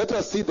 Let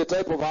us see the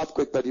type of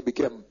earthquake that it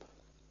became.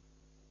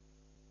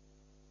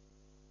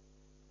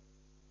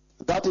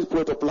 That is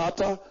Puerto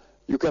Plata.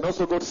 You can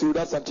also go to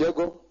Ciudad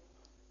Santiago.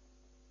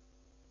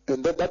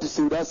 And then that is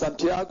Ciudad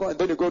Santiago. And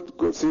then you go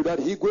to Ciudad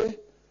Higüe.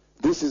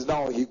 This is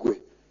now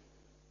Higüe.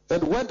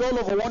 And went all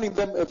over warning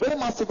them, a very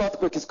massive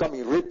earthquake is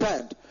coming.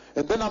 Repent.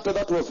 And then after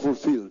that was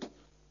fulfilled.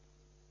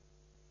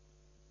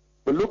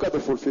 But look at the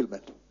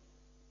fulfillment.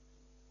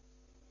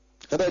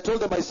 And I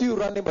told them, I see you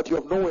running, but you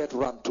have nowhere to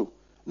run to.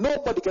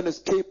 Nobody can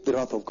escape the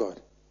wrath of God.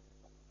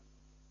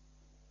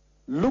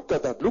 Look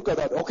at that. Look at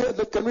that. Okay,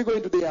 can we go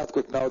into the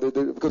earthquake now?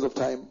 Because of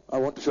time, I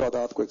want to show other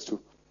earthquakes too.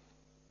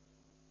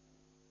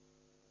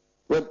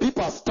 When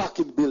people are stuck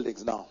in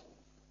buildings now,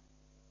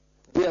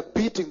 they are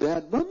beating their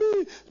hand.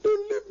 Mommy,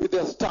 don't leave me. They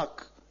are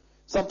stuck.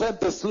 Sometimes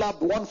the slab,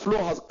 one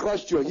floor has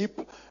crushed your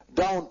hip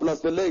down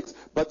plus the legs,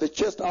 but the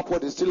chest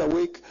upward is still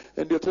awake,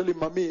 and you're telling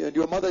mommy, and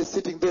your mother is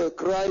sitting there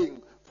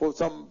crying for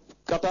some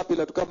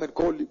caterpillar to come and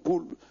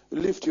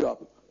lift you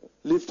up,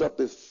 lift up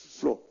the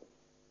floor.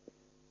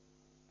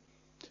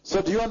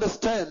 So do you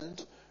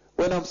understand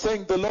when I'm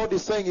saying the Lord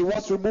is saying He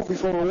wants to remove you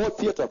from a war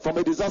theater, from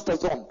a disaster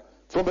zone,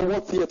 from a war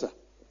theater?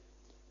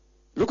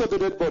 Look at the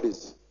dead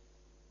bodies.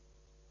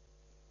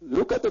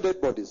 Look at the dead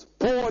bodies.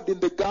 Poured in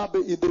the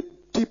garbage, in the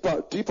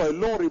tipper,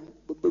 lorry,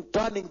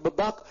 turning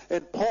back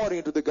and pouring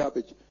into the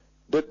garbage.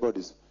 Dead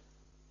bodies.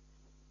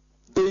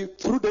 They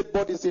threw dead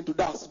bodies into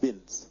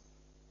dustbins.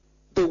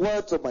 The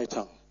words of my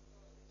tongue.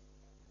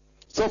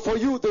 So for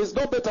you, there is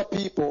no better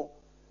people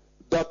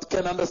that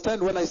can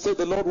understand when I say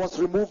the Lord wants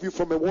to remove you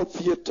from a war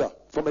theater,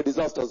 from a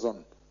disaster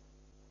zone.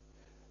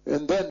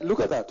 And then, look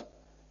at that.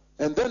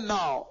 And then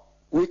now,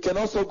 we can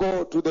also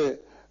go to the,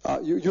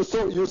 you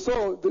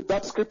saw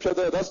that scripture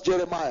there, that's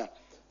Jeremiah.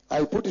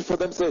 I put it for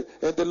them, say,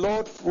 and the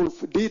Lord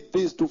did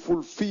this to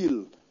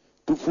fulfill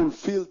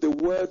the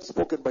words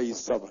spoken by His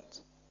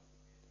servants.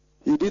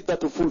 He did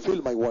that to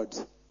fulfill my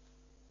words.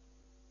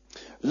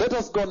 Let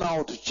us go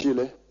now to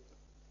Chile.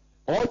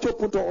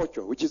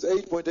 8.8, which is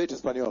 8.8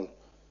 Espanol,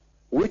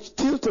 which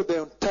tilted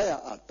the entire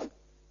earth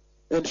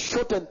and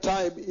shortened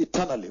time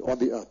eternally on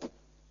the earth.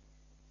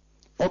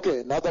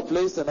 Okay, another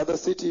place, another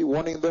city,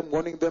 warning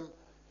them.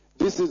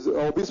 This is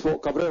Obispo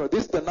Cabrera.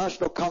 This is the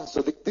National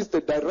Council. This is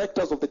the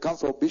directors of the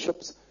Council of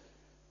Bishops.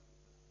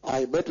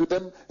 I met with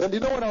them. And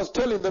you know, when I was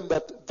telling them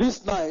that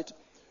this night,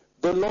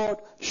 the Lord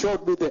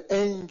showed me the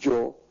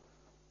angel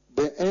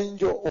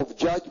of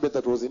judgment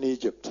that was in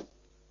Egypt.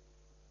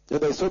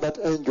 And I saw that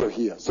angel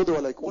here. So they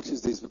were like, what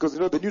is this? Because, you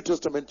know, the New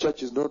Testament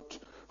church has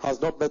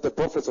not met the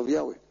prophets of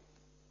Yahweh.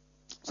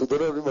 So they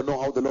don't even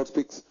know how the Lord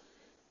speaks.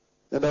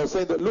 And I was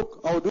saying that, look,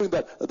 I was doing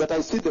that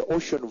I see the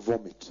ocean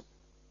vomit.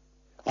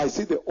 I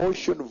see the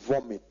ocean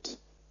vomit.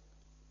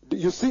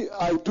 You see,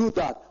 I do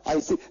that. I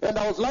see. And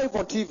I was live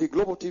on TV,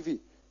 Global TV,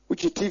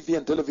 which is TV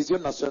and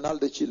Televisión Nacional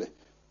de Chile.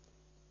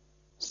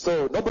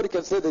 So nobody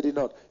can say they did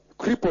not.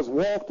 Cripples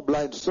walked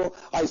blind. So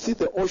I see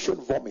the ocean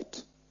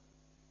vomit.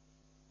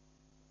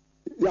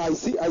 I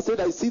see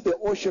the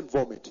ocean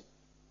vomit.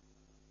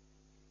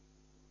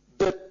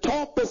 The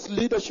toppest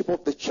leadership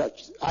of the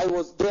church,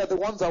 they are the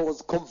ones I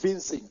was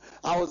convincing,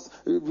 I was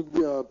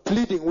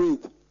pleading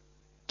with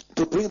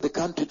to bring the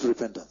country to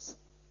repentance.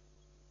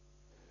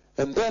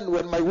 And then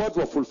when my words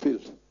were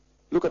fulfilled,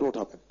 look at what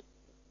happened.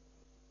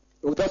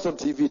 That's on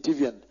TV,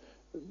 and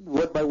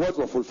when my words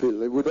were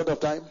fulfilled, we don't have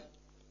time.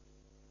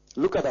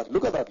 Look at that,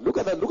 look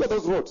at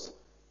those roads.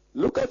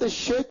 Look at the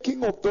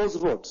shaking of those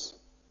roads.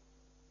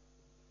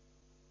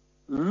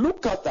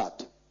 Look at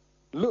that.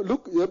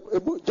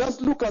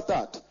 Just look at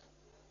that.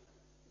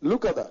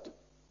 Look at that.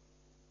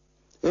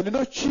 And you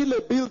know,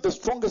 Chile built the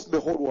strongest in the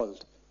whole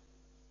world.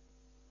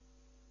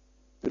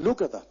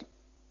 Look at that.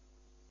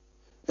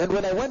 And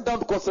when I went down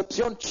to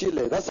Concepcion,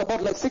 Chile, that's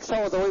about like 6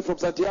 hours away from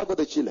Santiago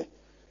de Chile.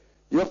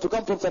 You have to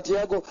come from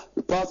Santiago.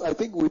 We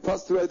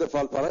passed through either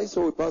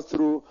Valparaiso, we passed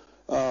through,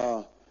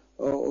 not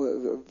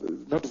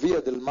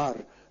Via del Mar,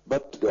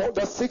 but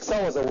that's 6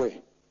 hours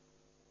away.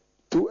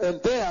 And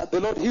there,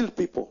 the Lord healed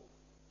people.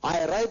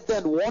 I arrived there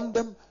and warned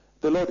them.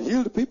 The Lord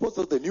healed people,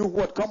 so they knew who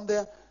had come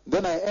there.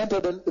 Then I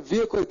entered a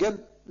vehicle again,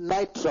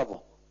 night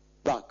travel,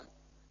 back.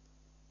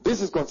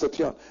 This is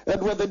Concepcion.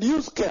 And when the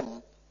news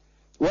came,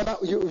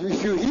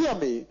 if you hear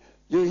me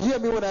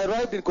when I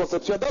arrived in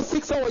Concepcion. That's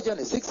 6 hour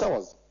journey, 6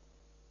 hours.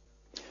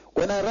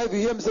 When I arrive,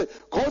 you hear me say,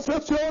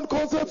 Concepcion,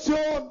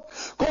 Concepcion,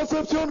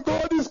 Concepcion,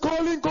 God is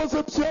calling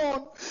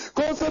Concepcion,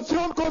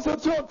 Concepcion,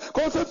 Concepcion,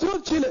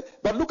 Concepcion, Chile.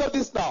 But look at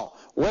this now.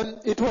 When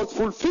it was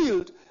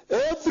fulfilled,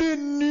 every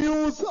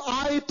news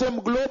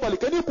item globally,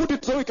 can you put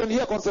it so we can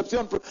hear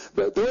Concepcion,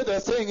 the way they're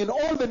saying in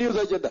all the news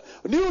agenda?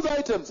 News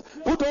items,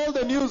 put all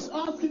the news.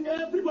 Asking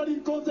everybody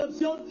in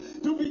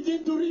Concepcion to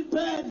begin to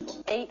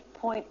repent.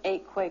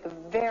 8.8 quake,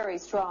 very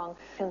strong.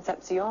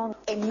 Concepcion.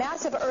 A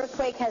massive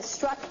earthquake has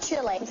struck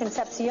Chile.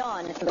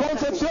 Concepcion.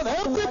 Concepcion,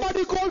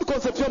 everybody called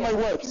Concepcion my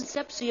words.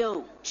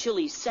 Concepcion,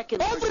 Chile's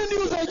second. Every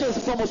news agency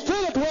from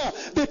Australia to where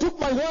they took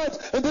my words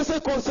and they say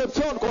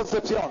Concepcion,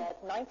 Concepcion.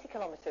 90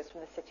 kilometers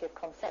from the city of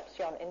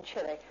Concepcion in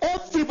Chile.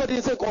 Everybody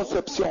say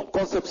Concepcion,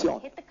 Concepcion.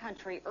 Hit the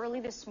country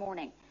early this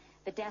morning.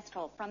 The death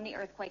toll from the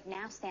earthquake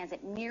now stands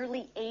at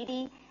nearly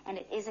 80, and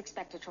it is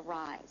expected to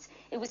rise.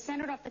 It was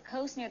centered off the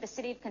coast near the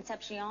city of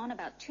Concepcion,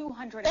 about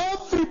 200...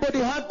 Everybody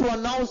had to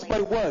announce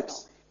my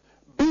words.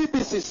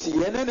 BBC,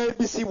 CNN,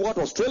 ABC, what,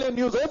 Australian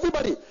news,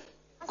 everybody.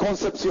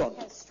 Concepcion.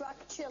 Has struck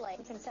Chile.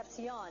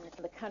 Concepcion.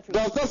 The country.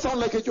 Does that sound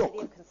like a joke?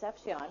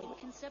 Concepcion.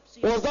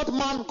 Was that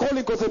man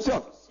calling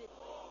Concepcion?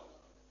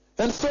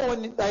 And so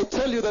when I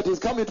tell you that he's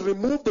coming to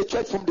remove the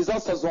church from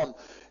disaster zone,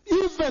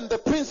 even the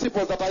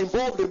principles that are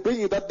involved in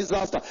bringing that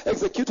disaster,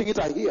 executing it,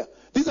 are here.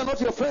 These are not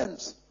your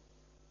friends.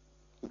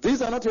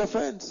 These are not your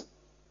friends.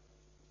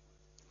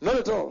 Not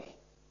at all.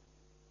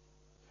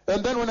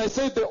 And then when I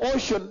said the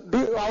ocean,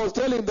 I was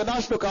telling the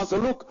National Council,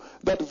 look,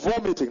 that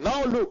vomiting.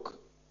 Now look.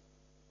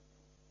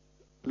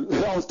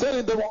 I was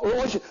telling the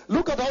ocean,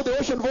 look at how the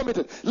ocean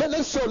vomited.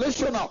 Let's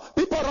show now.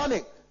 People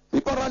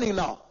are running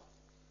now.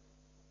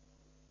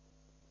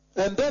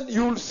 And then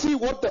you'll see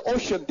what the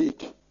ocean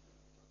did.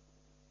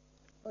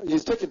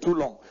 It's taking too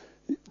long.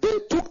 They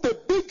took the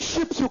big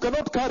ships you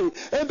cannot carry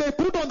and they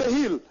put on the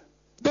hill.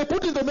 They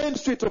put in the main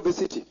street of the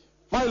city.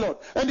 My Lord.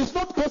 And it's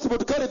not possible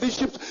to carry these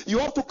ships. You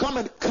have to come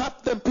and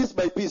cut them piece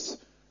by piece.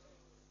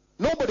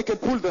 Nobody can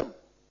pull them.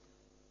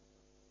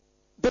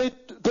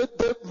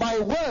 My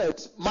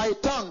words, my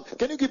tongue.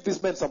 Can you give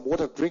this man some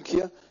water to drink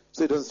here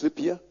so he doesn't sleep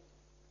here?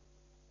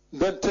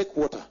 Then take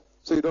water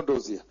so you don't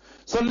doze here.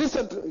 So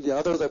listen to,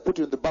 otherwise I put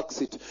you in the back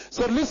seat.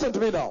 So listen to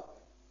me now.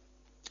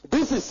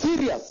 This is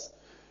serious.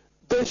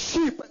 The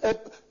sheep,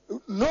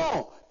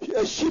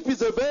 a sheep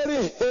is a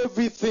very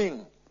heavy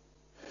thing.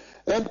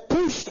 And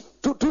pushed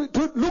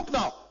to look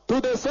now to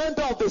the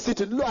center of the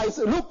city.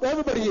 Look,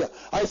 everybody here.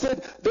 I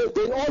said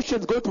the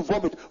ocean's going to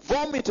vomit.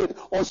 Vomited,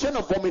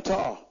 oceano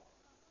vomitar.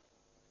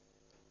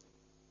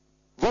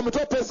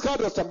 Vomitar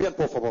pescados también,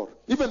 por favor.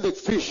 Even the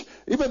fish,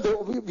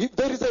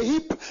 there is a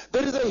heap.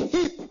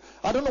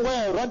 I don't know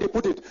where Randy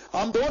put it.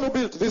 I'm the one who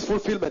built this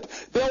fulfillment.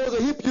 There was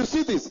a heap. You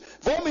see this?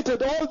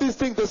 Vomited all these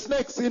things, the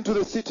snakes, into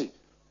the city.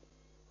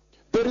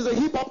 There is a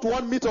heap up to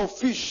 1 meter of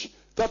fish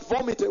that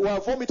were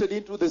vomited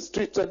into the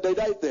streets and they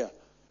died there.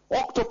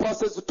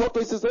 Octopuses,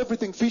 tortoises,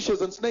 everything,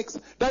 fishes and snakes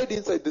died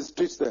inside the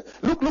streets there.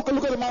 Look at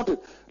the mountain.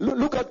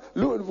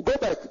 Go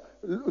back.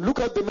 Look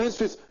at the main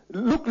streets.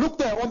 Look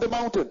there on the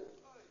mountain.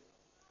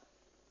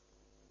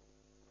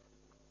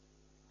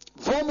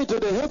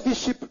 Vomited a heavy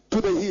ship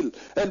to the hill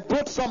and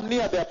brought some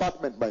near the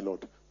apartment, my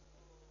Lord.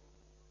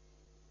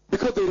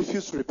 Because they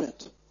refused to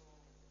repent.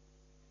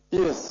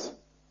 Yes.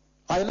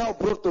 I now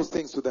brought those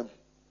things to them.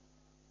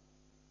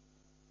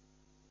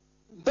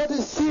 That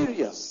is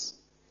serious.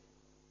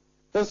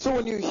 And so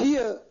when you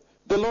hear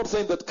the Lord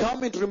saying that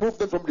come and remove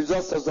them from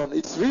disaster zone,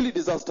 it's really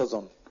disaster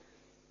zone.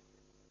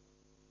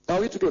 Are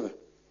we together?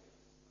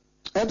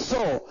 And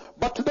so,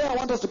 but today I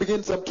want us to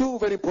begin some two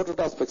very important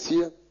aspects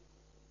here.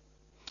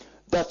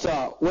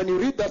 That when you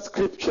read that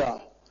scripture,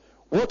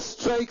 what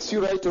strikes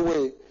you right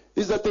away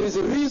is that there is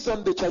a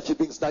reason the church is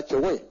being snatched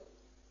away.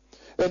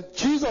 And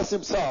Jesus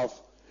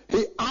himself,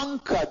 he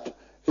anchored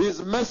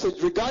his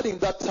message regarding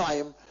that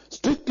time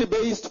strictly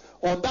based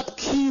on that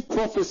key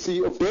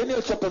prophecy of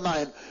Daniel chapter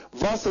 9,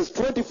 verses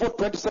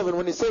 24-27,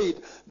 when he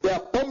said, the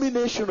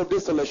abomination of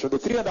desolation, the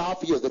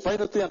 3.5 years, the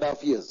final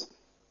 3.5 years.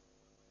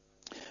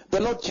 The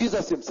Lord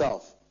Jesus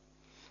himself.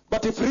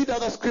 But if you read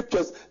other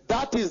scriptures,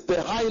 that is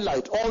the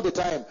highlight all the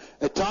time.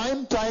 A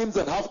time, times,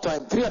 and half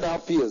time,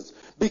 3.5 years.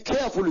 Be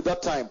careful with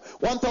that time.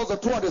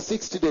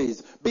 1,260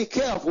 days. Be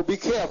careful, be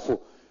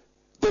careful.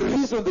 The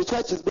reason the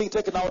church is being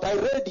taken out, I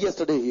read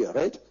yesterday here,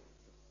 right?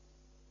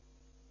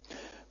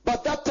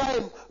 But that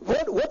time,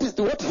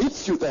 what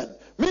hits you then?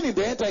 Meaning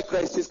the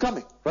Antichrist is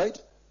coming, right?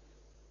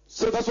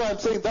 So that's why I'm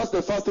saying that's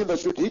the first thing that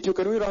should hit you.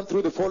 Can we run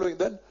through the following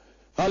then?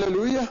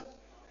 Hallelujah.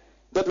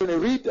 That when you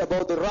read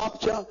about the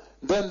rapture,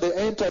 then the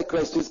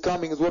Antichrist is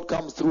coming is what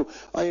comes through.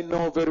 I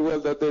know very well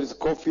that there is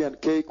coffee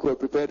and cake we're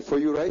prepared for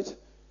you, right?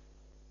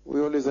 We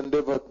always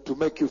endeavor to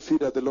make you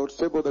feed at the Lord's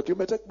table that you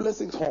may take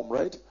blessings home,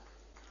 right?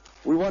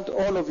 We want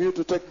all of you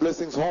to take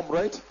blessings home,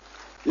 right?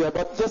 Yeah,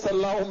 but just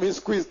allow me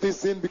squeeze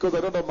this in because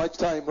I don't have much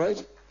time,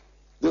 right?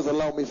 Just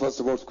allow me first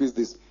of all squeeze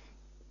this.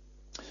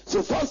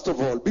 So first of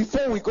all,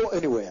 before we go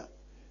anywhere,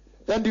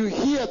 and you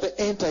hear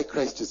the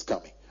Antichrist is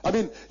coming. I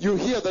mean, you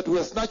hear that we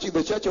are snatching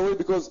the church away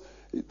because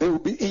they will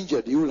be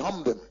injured. You will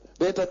harm them.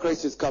 The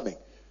Antichrist is coming.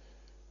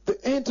 The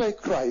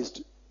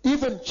Antichrist,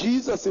 even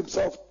Jesus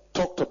himself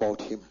talked about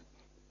him.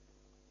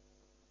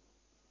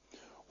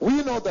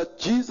 We know that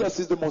Jesus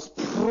is the most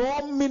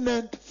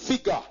prominent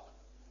figure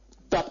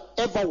that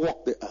ever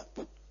walked the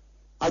earth.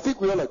 I think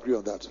we all agree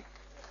on that.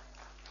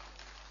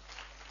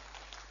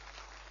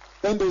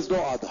 And there is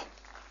no other.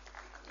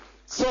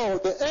 So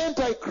the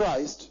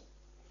Antichrist,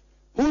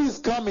 who is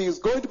coming, is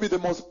going to be the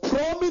most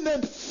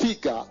prominent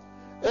figure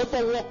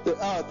ever walked the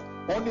earth,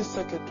 only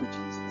second to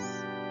Jesus.